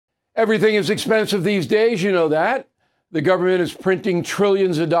Everything is expensive these days, you know that. The government is printing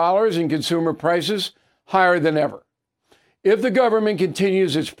trillions of dollars and consumer prices higher than ever. If the government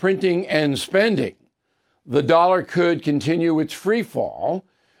continues its printing and spending, the dollar could continue its free fall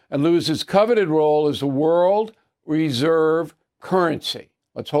and lose its coveted role as the world reserve currency.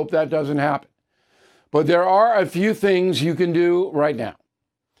 Let's hope that doesn't happen. But there are a few things you can do right now.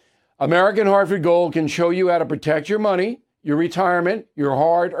 American Hartford Gold can show you how to protect your money, your retirement, your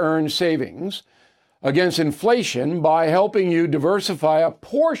hard-earned savings against inflation by helping you diversify a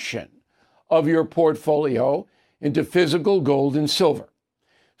portion of your portfolio into physical gold and silver.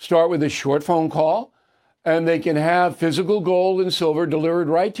 Start with a short phone call, and they can have physical gold and silver delivered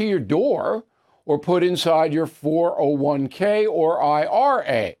right to your door or put inside your 401k or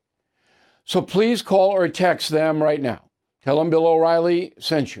IRA. So please call or text them right now. Tell them Bill O'Reilly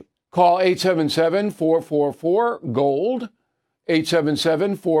sent you. Call 877-444-GOLD,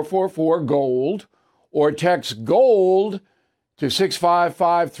 877-444-GOLD, or text GOLD to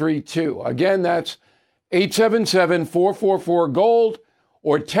 65532. Again, that's 877-444-GOLD,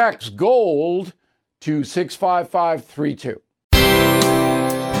 or text GOLD to 65532.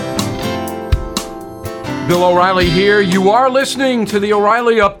 Bill O'Reilly here. You are listening to the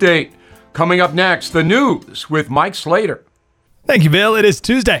O'Reilly Update. Coming up next, the news with Mike Slater. Thank you, Bill. It is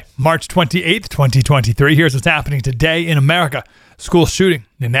Tuesday, March 28th, 2023. Here's what's happening today in America. School shooting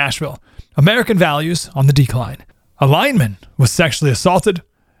in Nashville. American values on the decline. A lineman was sexually assaulted,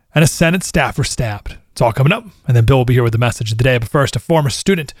 and a Senate staffer stabbed. It's all coming up, and then Bill will be here with the message of the day. But first, a former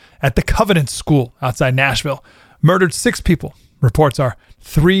student at the Covenant School outside Nashville murdered 6 people. Reports are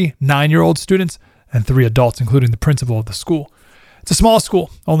 3 9-year-old students and 3 adults, including the principal of the school. It's a small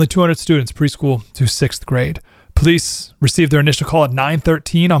school, only 200 students, preschool to 6th grade. Police received their initial call at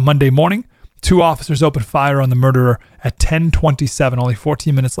 9:13 on Monday morning. 2 officers opened fire on the murderer at 10:27, only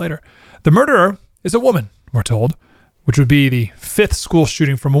 14 minutes later. The murderer is a woman, we're told, which would be the 5th school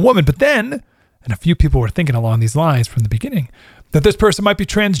shooting from a woman. But then, and a few people were thinking along these lines from the beginning, that this person might be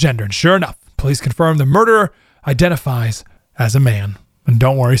transgender. And sure enough, police confirm the murderer identifies as a man. And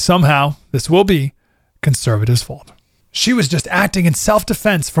don't worry, somehow this will be conservatives' fault. She was just acting in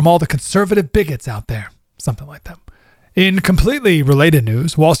self-defense from all the conservative bigots out there. Something like that. In completely related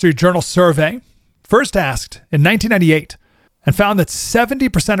news, Wall Street Journal survey first asked in 1998 and found that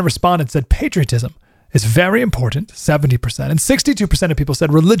 70% of respondents said patriotism is very important, 70%, and 62% of people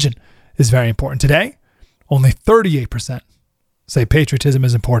said religion is very important. Today, only 38% say patriotism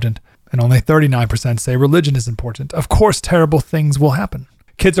is important, and only 39% say religion is important. Of course, terrible things will happen.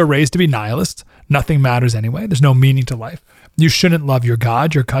 Kids are raised to be nihilists. Nothing matters anyway. There's no meaning to life. You shouldn't love your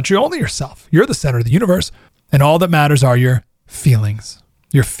God, your country, only yourself. You're the center of the universe, and all that matters are your feelings.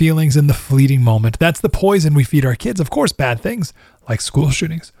 Your feelings in the fleeting moment. That's the poison we feed our kids. Of course, bad things, like school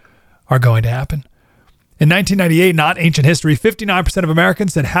shootings, are going to happen. In 1998, not ancient history, 59% of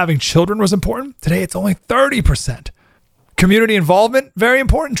Americans said having children was important. Today, it's only 30%. Community involvement, very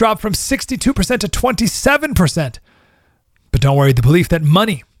important, dropped from 62% to 27%. But don't worry, the belief that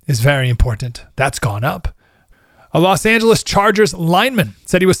money is very important, that's gone up. A Los Angeles Chargers lineman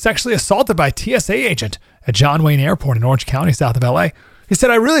said he was sexually assaulted by a TSA agent at John Wayne Airport in Orange County, south of LA. He said,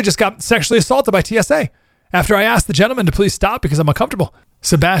 "I really just got sexually assaulted by TSA after I asked the gentleman to please stop because I'm uncomfortable."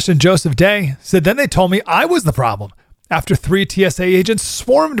 Sebastian Joseph Day said, "Then they told me I was the problem after 3 TSA agents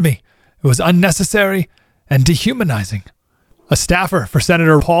swarmed me. It was unnecessary and dehumanizing." A staffer for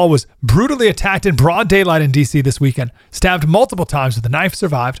Senator Paul was brutally attacked in broad daylight in D.C. this weekend. Stabbed multiple times with a knife,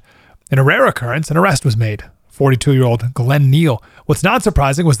 survived. In a rare occurrence, an arrest was made. 42-year-old Glenn Neal. What's not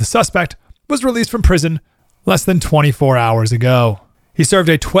surprising was the suspect was released from prison less than 24 hours ago. He served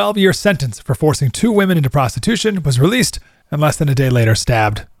a 12-year sentence for forcing 2 women into prostitution, was released, and less than a day later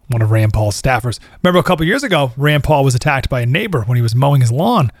stabbed one of Rand Paul's staffers. Remember a couple years ago, Rand Paul was attacked by a neighbor when he was mowing his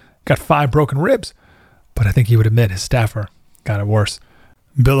lawn. Got 5 broken ribs. But I think he would admit his staffer got it worse.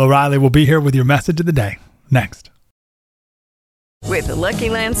 Bill O'Reilly will be here with your message of the day next. With the Lucky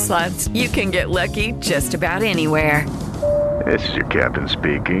Land Slots, you can get lucky just about anywhere. This is your captain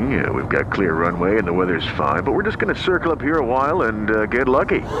speaking. We've got clear runway and the weather's fine, but we're just going to circle up here a while and get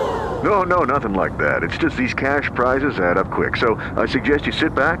lucky. No, nothing like that. It's just these cash prizes add up quick. So I suggest you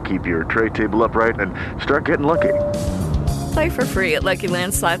sit back, keep your tray table upright, and start getting lucky. Play for free at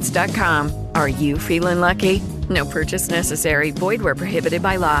LuckyLandSlots.com. Are you feeling lucky? No purchase necessary. Void where prohibited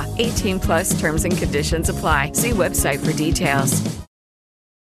by law. 18 plus terms and conditions apply. See website for details.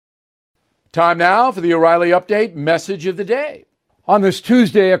 Time now for the O'Reilly Update message of the day. On this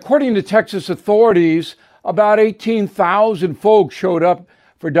Tuesday, according to Texas authorities, about 18,000 folks showed up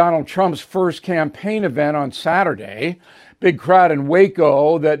for Donald Trump's first campaign event on Saturday. Big crowd in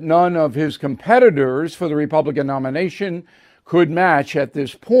Waco that none of his competitors for the Republican nomination could match at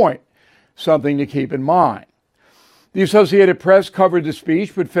this point. Something to keep in mind. The Associated Press covered the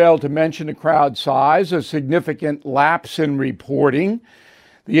speech but failed to mention the crowd size, a significant lapse in reporting.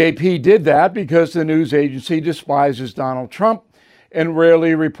 The AP did that because the news agency despises Donald Trump and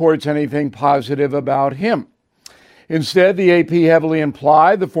rarely reports anything positive about him. Instead, the AP heavily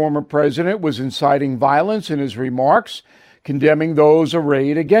implied the former president was inciting violence in his remarks, condemning those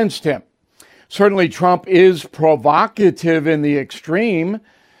arrayed against him. Certainly, Trump is provocative in the extreme,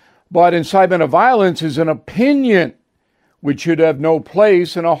 but incitement of violence is an opinion which should have no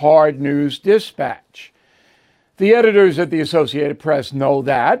place in a hard news dispatch. The editors at the Associated Press know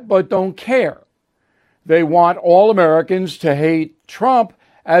that, but don't care. They want all Americans to hate Trump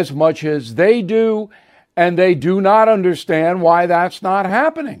as much as they do, and they do not understand why that's not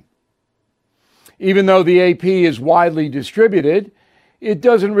happening. Even though the AP is widely distributed, it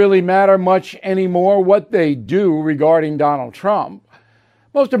doesn't really matter much anymore what they do regarding Donald Trump.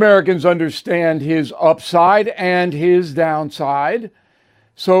 Most Americans understand his upside and his downside,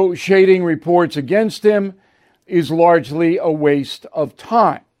 so shading reports against him is largely a waste of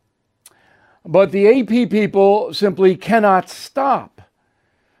time. But the AP people simply cannot stop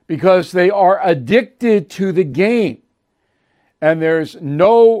because they are addicted to the game. And there's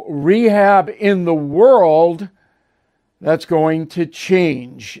no rehab in the world that's going to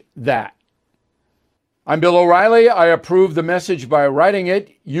change that. I'm Bill O'Reilly. I approve the message by writing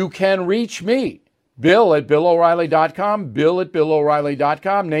it. You can reach me, Bill at BillO'Reilly.com, Bill at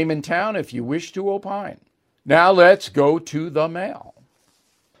BillO'Reilly.com, name and town if you wish to opine. Now let's go to the mail.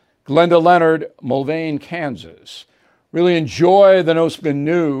 Glenda Leonard, Mulvane, Kansas. Really enjoy the No Spin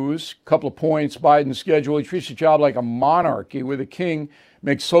News. Couple of points. Biden's schedule. He treats the job like a monarchy where the king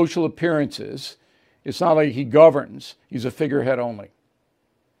makes social appearances. It's not like he governs. He's a figurehead only.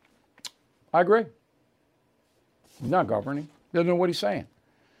 I agree. He's not governing. Doesn't know what he's saying.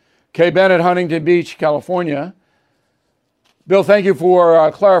 Kay Bennett, Huntington Beach, California. Bill, thank you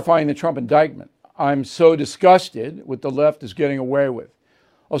for clarifying the Trump indictment. I'm so disgusted with the left is getting away with.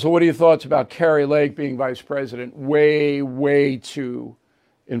 Also, what are your thoughts about Kari Lake being vice president? Way too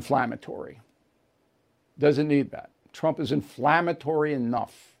inflammatory. Doesn't need that. Trump is inflammatory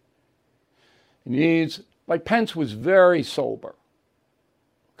enough. He needs, like Pence was very sober.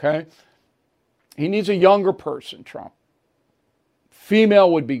 Okay? He needs a younger person, Trump.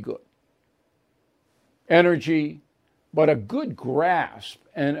 Female would be good. Energy, but a good grasp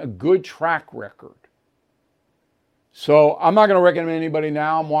and a good track record. So I'm not going to recommend anybody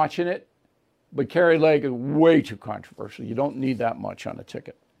now. I'm watching it. But Kari Lake is way too controversial. You don't need that much on a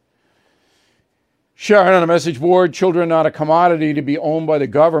ticket. Sharon on a message board, children not a commodity to be owned by the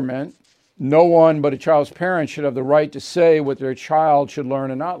government. No one but a child's parents should have the right to say what their child should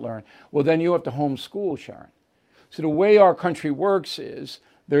learn and not learn. Well, then you have to homeschool, Sharon. So the way our country works is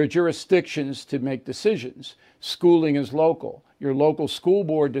there are jurisdictions to make decisions. Schooling is local. Your local school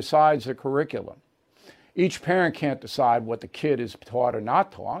board decides the curriculum. Each parent can't decide what the kid is taught or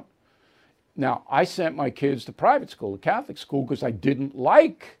not taught. Now, I sent my kids to private school, to Catholic school, because I didn't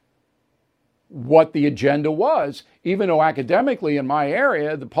like what the agenda was. Even though academically in my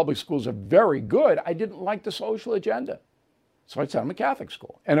area, the public schools are very good, I didn't like the social agenda. So I sent them to Catholic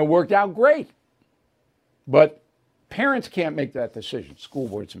school, and it worked out great. But parents can't make that decision. School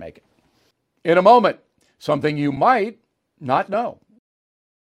boards make it. In a moment, something you might not know.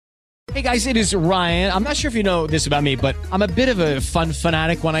 Hey guys, it is Ryan. I'm not sure if you know this about me, but I'm a bit of a fun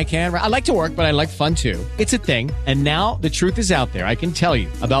fanatic when I can. I like to work, but I like fun too. It's a thing. And now the truth is out there. I can tell you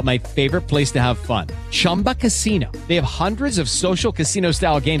about my favorite place to have fun. Chumba Casino. They have hundreds of social casino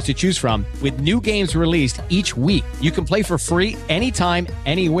style games to choose from with new games released each week. You can play for free anytime,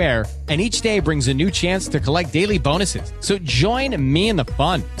 anywhere. And each day brings a new chance to collect daily bonuses. So join me in the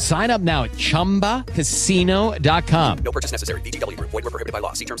fun. Sign up now at ChumbaCasino.com. No purchase necessary. VGW Group. Void where prohibited by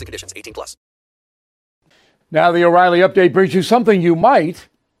law. See terms and conditions. 18+. Now the O'Reilly Update brings you something you might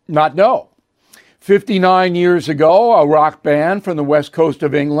not know. 59 years ago, a rock band from the west coast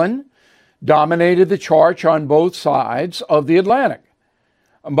of England dominated the charts on both sides of the Atlantic.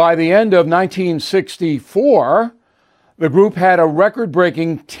 By the end of 1964, the group had a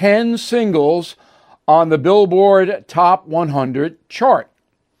record-breaking 10 singles on the Billboard Top 100 chart.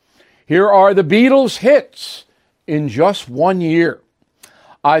 Here are the Beatles' hits in just 1 year.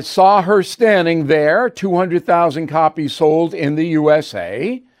 I Saw Her Standing There, 200,000 copies sold in the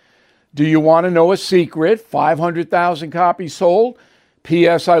USA. Do You Want to Know a Secret, 500,000 copies sold.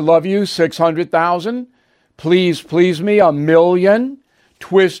 P.S. I Love You, 600,000. Please Please Me, 1 million.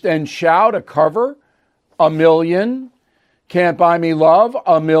 Twist and Shout, a cover, 1 million. Can't Buy Me Love,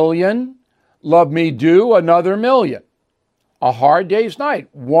 1 million. Love Me Do, another 1 million. A Hard Day's Night,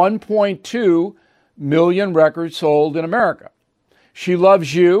 1.2 million records sold in America. She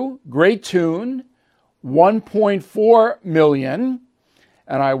Loves You, great tune, 1.4 million.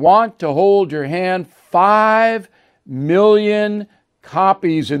 And I Want to Hold Your Hand, 5 million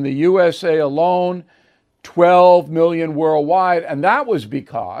copies in the USA alone, 12 million worldwide. And that was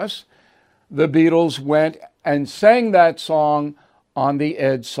because the Beatles went and sang that song on the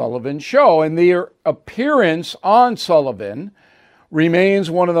Ed Sullivan Show. And their appearance on Sullivan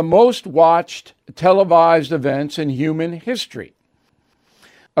remains one of the most watched televised events in human history.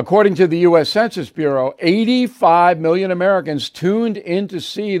 According to the U.S. Census Bureau, 85 million Americans tuned in to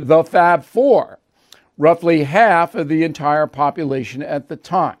see the Fab Four, roughly half of the entire population at the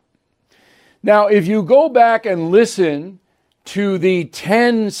time. Now, if you go back and listen to the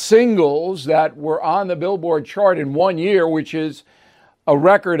 10 singles that were on the Billboard chart in 1 year, which is a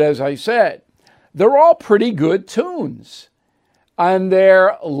record, as I said, they're all pretty good tunes. And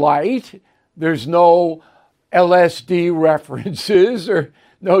they're light. There's no LSD references or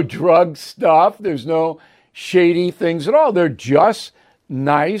no drug stuff. There's no shady things at all. They're just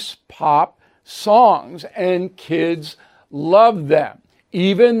nice pop songs, and kids love them.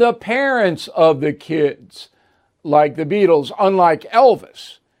 Even the parents of the kids like the Beatles, unlike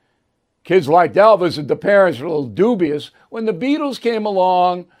Elvis. Kids liked Elvis, and the parents were a little dubious. When the Beatles came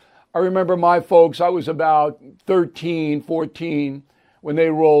along, I remember my folks, I was about 13, 14 when they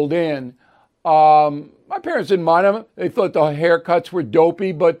rolled in. My parents didn't mind them. They thought the haircuts were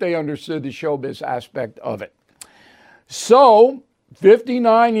dopey, but they understood the showbiz aspect of it. So,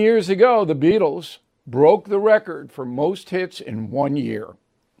 59 years ago, the Beatles broke the record for most hits in 1 year.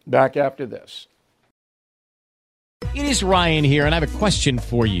 Back after this. It is Ryan here, and I have a question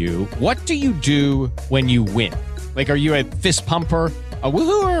for you. What do you do when you win? Like, are you a fist pumper, a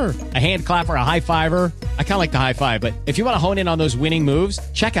woohooer, a hand clapper, a high fiver? I kind of like the high five, but if you want to hone in on those winning moves,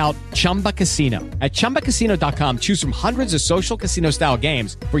 check out Chumba Casino. At ChumbaCasino.com, choose from hundreds of social casino-style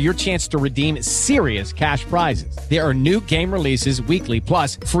games for your chance to redeem serious cash prizes. There are new game releases weekly,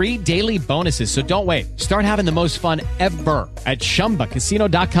 plus free daily bonuses, so don't wait. Start having the most fun ever at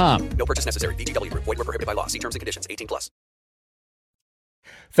ChumbaCasino.com. No purchase necessary. VGW Group. Void where prohibited by law. See terms and conditions. 18+.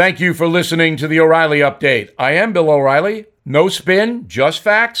 Thank you for listening to the O'Reilly Update. I am Bill O'Reilly. No spin, just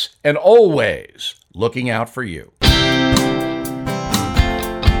facts, and always looking out for you.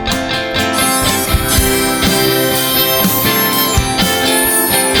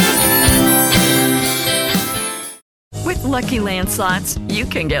 With Lucky Land Slots, you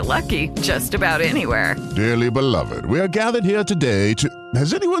can get lucky just about anywhere. Dearly beloved, we are gathered here today to...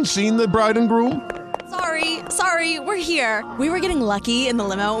 Has anyone seen the bride and groom? Sorry, we're here. We were getting lucky in the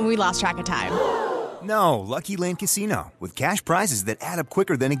limo and we lost track of time. No, Lucky Land Casino, with cash prizes that add up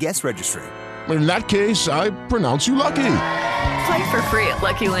quicker than a guest registry. In that case, I pronounce you lucky. Play for free at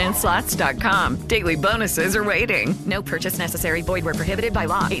LuckyLandSlots.com. Daily bonuses are waiting. No purchase necessary. Void where prohibited by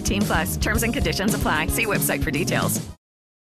law. 18+. Terms and conditions apply. See website for details.